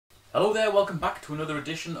Hello there, welcome back to another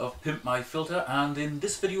edition of Pimp My Filter, and in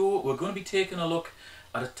this video we're going to be taking a look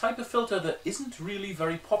at a type of filter that isn't really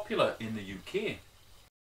very popular in the UK.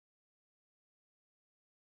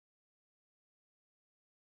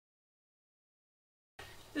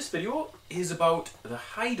 This video is about the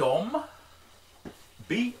Hidom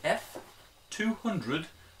BF-200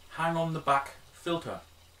 hang on the back filter.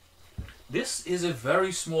 This is a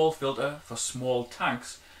very small filter for small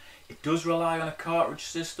tanks. It does rely on a cartridge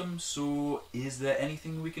system, so is there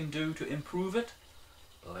anything we can do to improve it?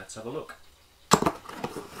 Let's have a look.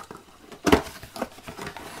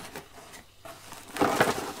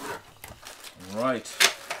 Right,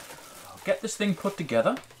 I'll get this thing put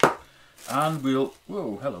together and we'll...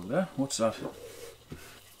 Whoa, hello there, what's that?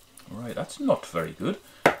 Right, that's not very good.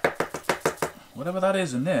 Whatever that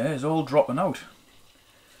is in there is all dropping out.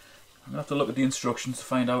 I'm going to have to look at the instructions to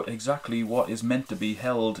find out exactly what is meant to be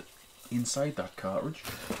held inside that cartridge.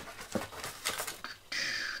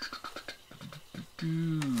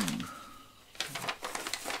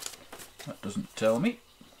 That doesn't tell me.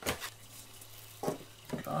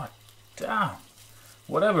 God damn.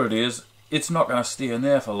 Whatever it is, it's not going to stay in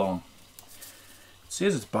there for long. It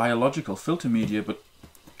says it's biological filter media, but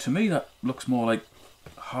to me that looks more like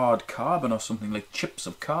hard carbon or something, like chips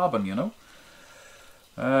of carbon, you know?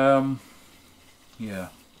 Yeah.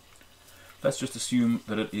 Let's just assume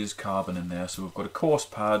that it is carbon in there. So we've got a coarse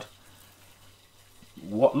pad,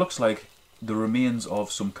 what looks like the remains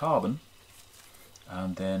of some carbon,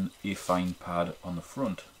 and then a fine pad on the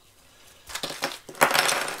front.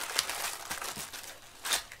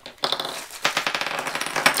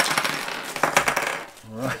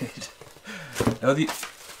 Right. Now the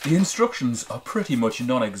instructions are pretty much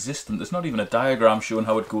non-existent. There's not even a diagram showing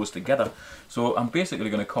how it goes together. So I'm basically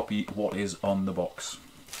going to copy what is on the box.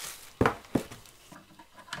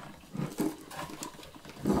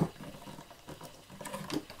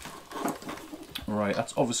 Right,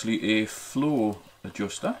 that's obviously a flow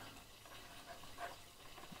adjuster.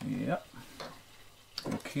 Yeah.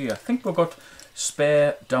 Okay, I think we've got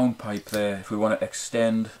spare downpipe there if we want to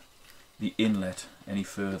extend the inlet any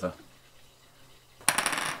further.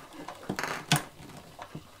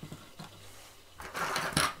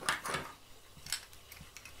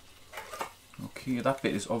 Okay, that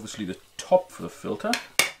bit is obviously the top for the filter.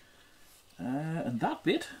 And that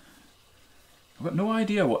bit, I've got no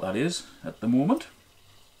idea what that is at the moment.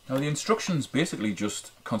 Now the instructions basically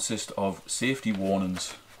just consist of safety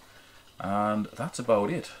warnings, and that's about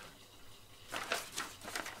it.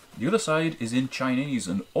 The other side is in Chinese,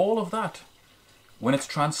 and all of that, when it's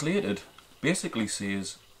translated, basically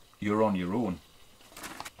says you're on your own.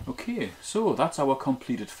 Okay, so that's our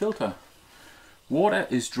completed filter. Water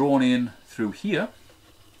is drawn in through here,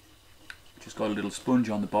 which has got a little sponge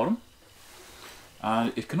on the bottom.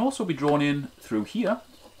 And it can also be drawn in through here,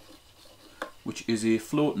 which is a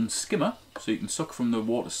floating skimmer, so you can suck from the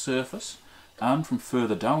water surface and from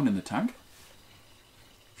further down in the tank.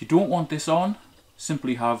 If you don't want this on,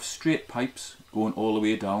 simply have straight pipes going all the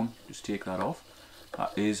way down. Just take that off.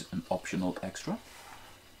 That is an optional extra.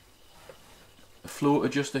 A flow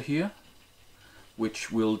adjuster here,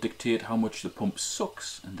 which will dictate how much the pump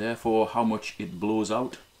sucks and therefore how much it blows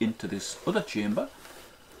out into this other chamber.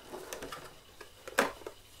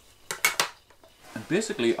 And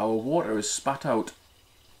basically our water is spat out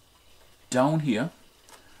down here.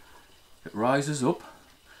 It rises up.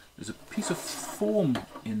 There's a piece of foam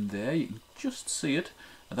in there, you can just see it,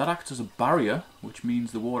 and that acts as a barrier, which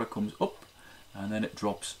means the water comes up and then it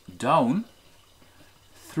drops down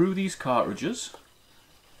through these cartridges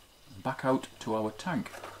back out to our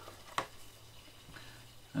tank.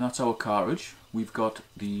 And that's our cartridge. We've got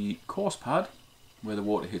the coarse pad where the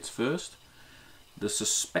water hits first, the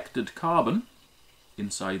suspected carbon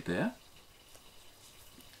inside there,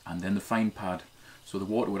 and then the fine pad, so the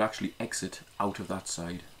water would actually exit out of that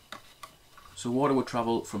side. So water would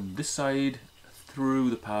travel from this side through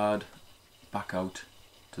the pad back out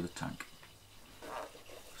to the tank.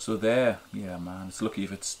 So there, yeah man, it's lucky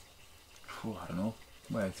if it's, oh, I don't know,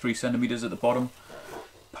 well, 3 centimeters at the bottom,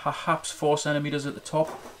 perhaps 4 centimeters at the top.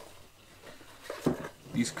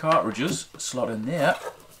 These cartridges slot in there,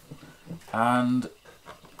 and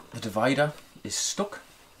the divider is stuck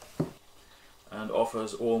and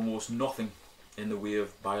offers almost nothing in the way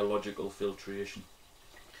of biological filtration.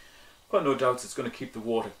 Got no doubts it's going to keep the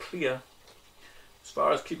water clear. As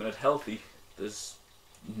far as keeping it healthy, there's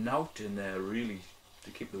nought in there really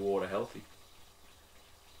to keep the water healthy.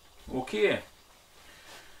 Okay,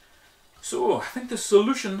 so I think the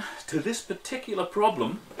solution to this particular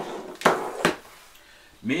problem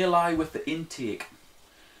may lie with the intake.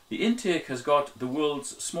 The intake has got the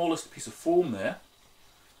world's smallest piece of foam there.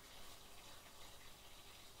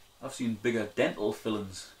 I've seen bigger dental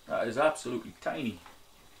fillings. That is absolutely tiny.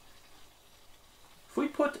 If we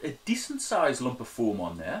put a decent sized lump of foam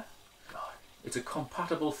on there, it's a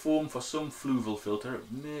compatible foam for some fluval filter.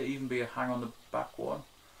 It may even be a hang on the back one.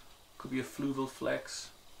 Could be a fluval flex.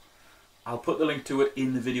 I'll put the link to it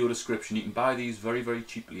in the video description. You can buy these very, very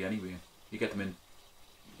cheaply anyway. You get them in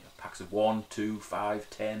packs of 1, 2, 5,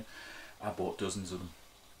 10. I bought dozens of them.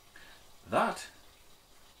 That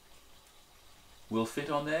will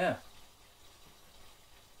fit on there.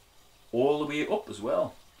 All the way up as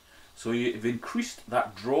well. So you've increased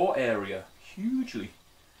that draw area hugely.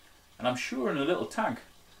 And I'm sure in a little tank,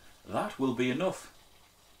 that will be enough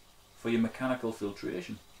for your mechanical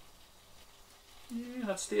filtration. Yeah,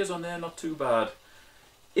 that stays on there, not too bad.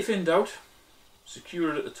 If in doubt,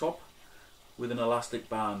 secure it at the top with an elastic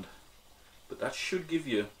band. But that should give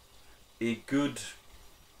you a good,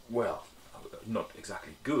 well, not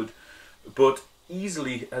exactly good, but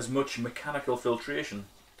easily as much mechanical filtration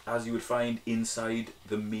as you would find inside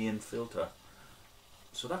the main filter.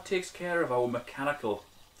 So that takes care of our mechanical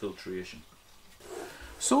filtration.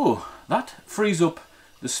 So that frees up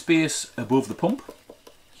the space above the pump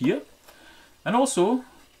here, and also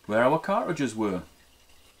where our cartridges were.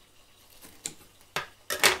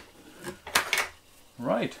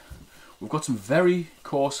 Right, we've got some very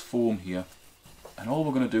coarse foam here, and all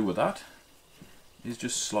we're going to do with that is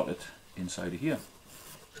just slot it inside of here,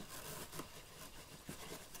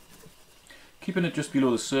 keeping it just below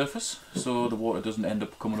the surface so the water doesn't end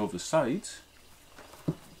up coming over the sides.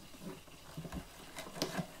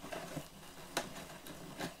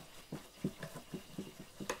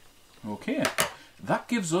 Okay, that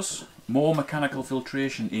gives us more mechanical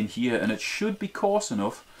filtration in here, and it should be coarse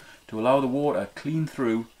enough to allow the water clean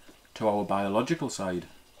through to our biological side.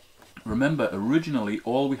 Remember, originally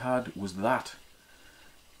all we had was that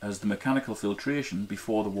as the mechanical filtration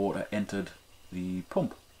before the water entered the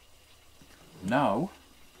pump. Now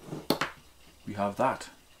we have that.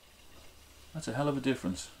 That's a hell of a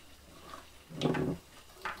difference.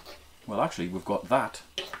 Well, actually we've got that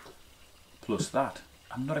plus that.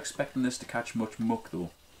 I'm not expecting this to catch much muck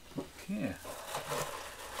though. Okay.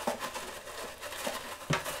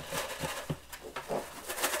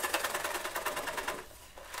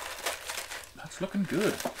 That's looking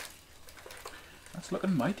good. That's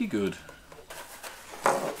looking mighty good.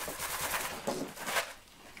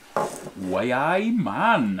 Why, aye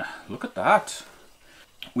man, look at that.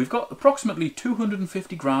 We've got approximately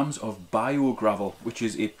 250 grams of bio gravel, which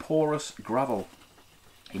is a porous gravel,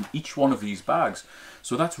 in each one of these bags.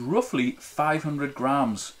 So that's roughly 500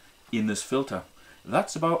 grams in this filter.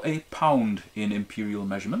 That's about a pound in imperial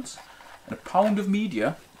measurements. And a pound of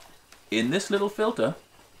media in this little filter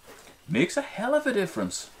makes a hell of a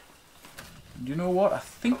difference. And you know what? I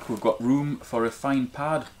think we've got room for a fine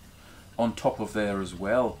pad on top of there as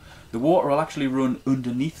well. The water will actually run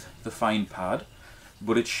underneath the fine pad,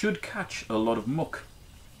 but it should catch a lot of muck.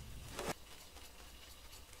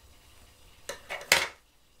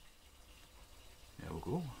 There we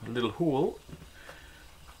go, a little hole.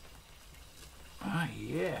 Ah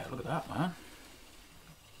yeah, look at that, man.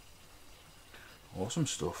 Awesome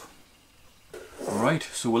stuff. Right,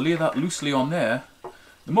 so we'll lay that loosely on there.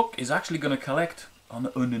 The muck is actually going to collect on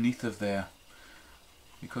the underneath of there,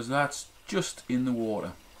 because that's just in the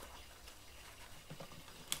water.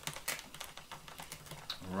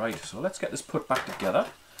 Right, so let's get this put back together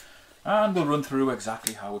and we'll run through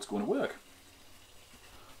exactly how it's going to work.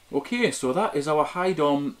 Okay, so that is our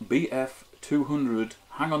Hidom BF-200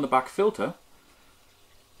 hang on the back filter,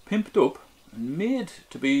 pimped up and made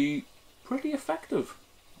to be pretty effective,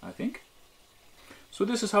 I think. So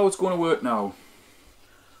this is how it's going to work now.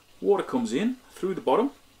 Water comes in through the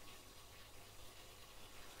bottom.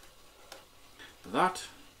 That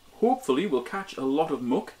hopefully will catch a lot of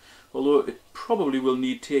muck, although it probably will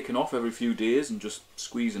need taking off every few days and just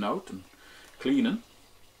squeezing out and cleaning.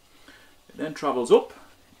 It then travels up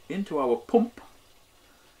into our pump,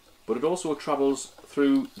 but it also travels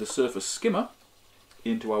through the surface skimmer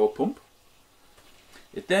into our pump.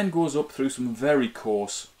 It then goes up through some very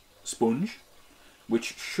coarse sponge,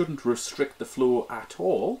 which shouldn't restrict the flow at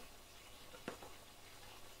all.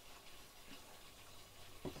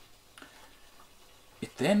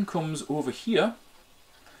 It then comes over here,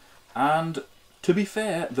 and to be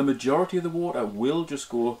fair, the majority of the water will just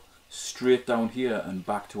go straight down here and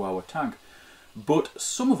back to our tank. But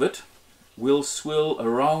some of it will swill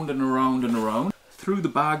around and around and around through the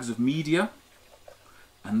bags of media,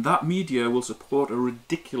 and that media will support a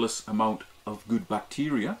ridiculous amount of good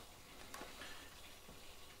bacteria.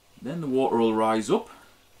 Then the water will rise up,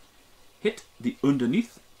 hit the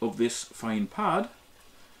underneath of this fine pad,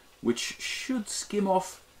 which should skim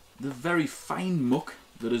off the very fine muck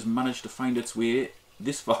that has managed to find its way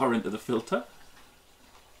this far into the filter.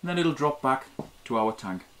 And then it'll drop back to our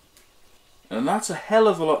tank. And that's a hell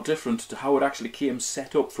of a lot different to how it actually came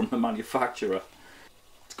set up from the manufacturer.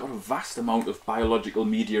 It's got a vast amount of biological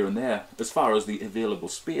media in there as far as the available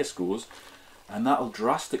space goes, and that'll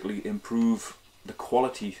drastically improve the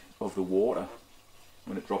quality of the water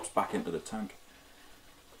when it drops back into the tank.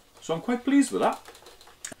 So I'm quite pleased with that.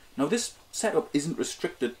 Now this setup isn't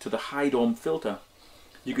restricted to the Hidom filter.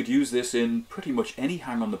 You could use this in pretty much any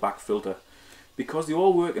hang on the back filter because they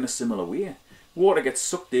all work in a similar way. Water gets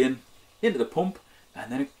sucked in into the pump,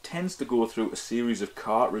 and then it tends to go through a series of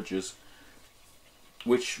cartridges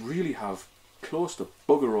which really have close to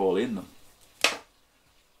bugger all in them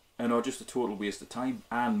and are just a total waste of time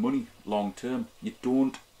and money long term. You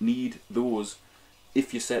don't need those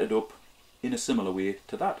if you set it up in a similar way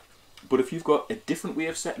to that. But if you've got a different way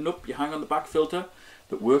of setting up your hang on the back filter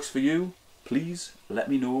that works for you, please let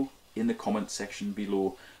me know in the comment section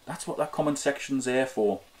below. That's what that comment section's there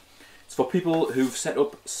for. It's for people who've set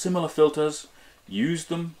up similar filters, used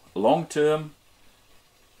them long term,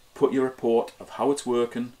 put your report of how it's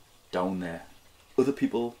working down there. Other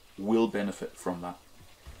people will benefit from that.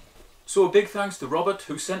 So a big thanks to Robert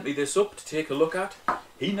who sent me this up to take a look at.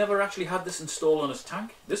 He never actually had this installed on his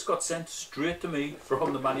tank. This got sent straight to me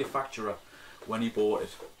from the manufacturer when he bought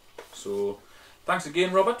it. So thanks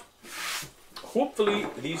again, Robert. Hopefully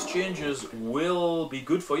these changes will be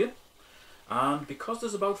good for you. And because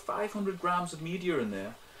there's about 500 grams of media in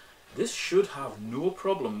there, this should have no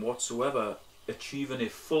problem whatsoever achieving a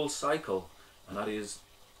full cycle, and that is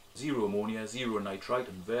 0 ammonia, 0 nitrite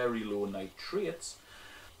and very low nitrates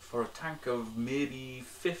for a tank of maybe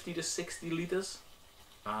 50 to 60 litres.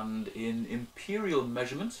 And in imperial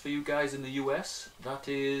measurements for you guys in the US, that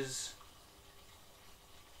is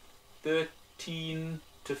 13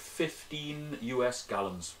 to 15 US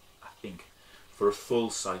gallons, I think, for a full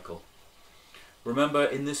cycle. Remember,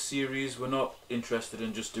 in this series we're not interested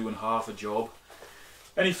in just doing half a job.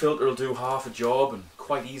 Any filter will do half a job and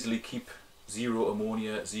quite easily keep 0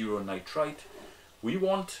 ammonia, 0 nitrite. We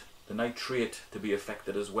want the nitrate to be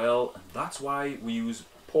affected as well, and that's why we use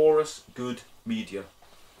porous, good media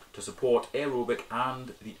to support aerobic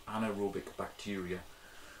and the anaerobic bacteria,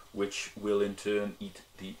 which will in turn eat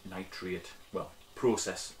the nitrate, well,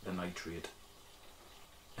 process the nitrate.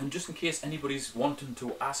 And just in case anybody's wanting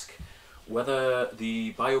to ask whether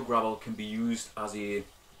the biogravel can be used as a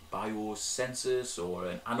biocensus or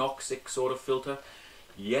an anoxic sort of filter,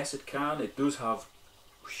 yes it can. It does have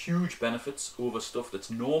huge benefits over stuff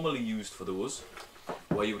that's normally used for those,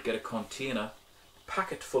 where you would get a container,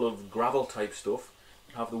 packet full of gravel type stuff,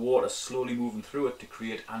 and have the water slowly moving through it to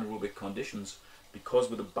create anaerobic conditions. Because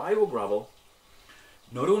with a biogravel,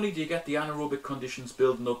 not only do you get the anaerobic conditions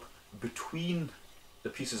building up between the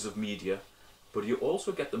pieces of media, but you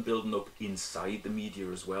also get them building up inside the media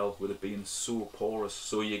as well, with it being so porous.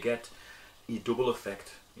 So you get a double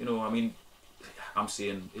effect. You know, I mean, I'm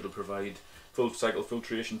saying it'll provide full cycle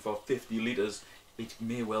filtration for 50 litres. It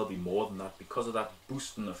may well be more than that because of that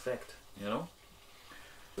boosting effect, you know.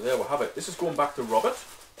 So there we have it. This is going back to Robert.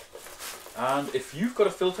 And if you've got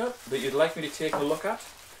a filter that you'd like me to take a look at,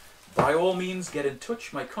 by all means get in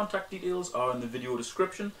touch. My contact details are in the video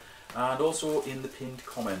description and also in the pinned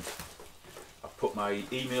comment. I've put my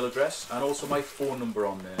email address and also my phone number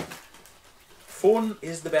on there. Phone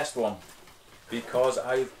is the best one because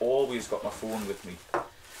I've always got my phone with me.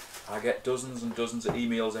 I get dozens and dozens of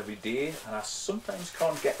emails every day and I sometimes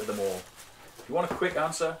can't get to them all. If you want a quick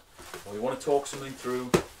answer or you want to talk something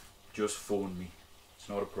through, just phone me. It's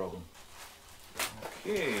not a problem.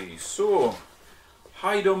 Okay, so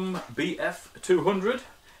Hidom BF-200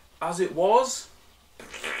 as it was,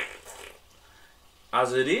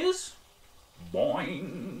 as it is,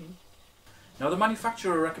 boing. Now the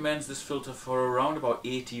manufacturer recommends this filter for around about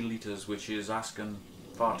 80 litres, which is asking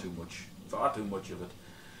far too much of it.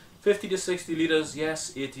 50 to 60 litres,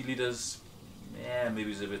 yes. 80 litres, yeah,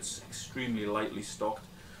 maybe if it's extremely lightly stocked,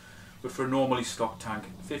 but for a normally stocked tank,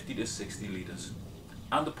 50 to 60 litres.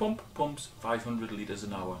 And the pump pumps 500 litres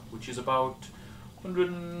an hour, which is about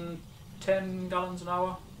 110 gallons an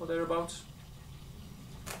hour or thereabouts.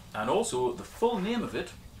 And also the full name of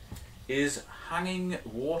it is Hanging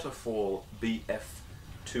Waterfall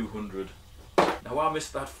BF-200. Now I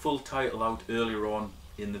missed that full title out earlier on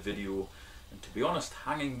in the video, and to be honest,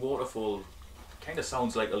 Hanging Waterfall kind of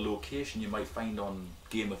sounds like a location you might find on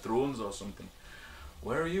Game of Thrones or something.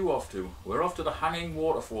 Where are you off to? We're off to the Hanging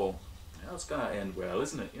Waterfall. That's going to end well,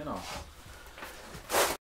 isn't it, you know?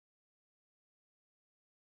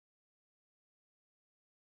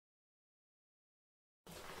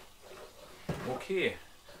 Okay,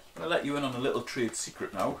 I'm going to let you in on a little trade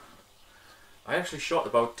secret now. I actually shot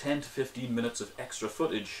about 10 to 15 minutes of extra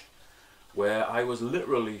footage where I was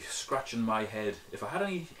literally scratching my head. If I had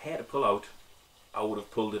any hair to pull out, I would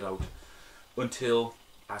have pulled it out until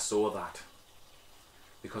I saw that.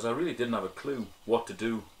 Because I really didn't have a clue what to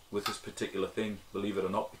do with this particular thing, believe it or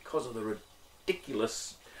not, because of the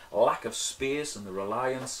ridiculous lack of space and the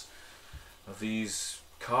reliance of these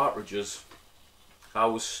cartridges. I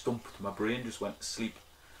was stumped, my brain just went to sleep.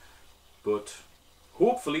 But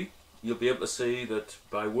hopefully you'll be able to see that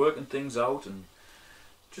by working things out and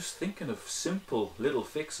just thinking of simple little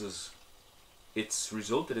fixes, it's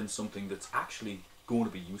resulted in something that's actually going to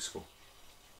be useful.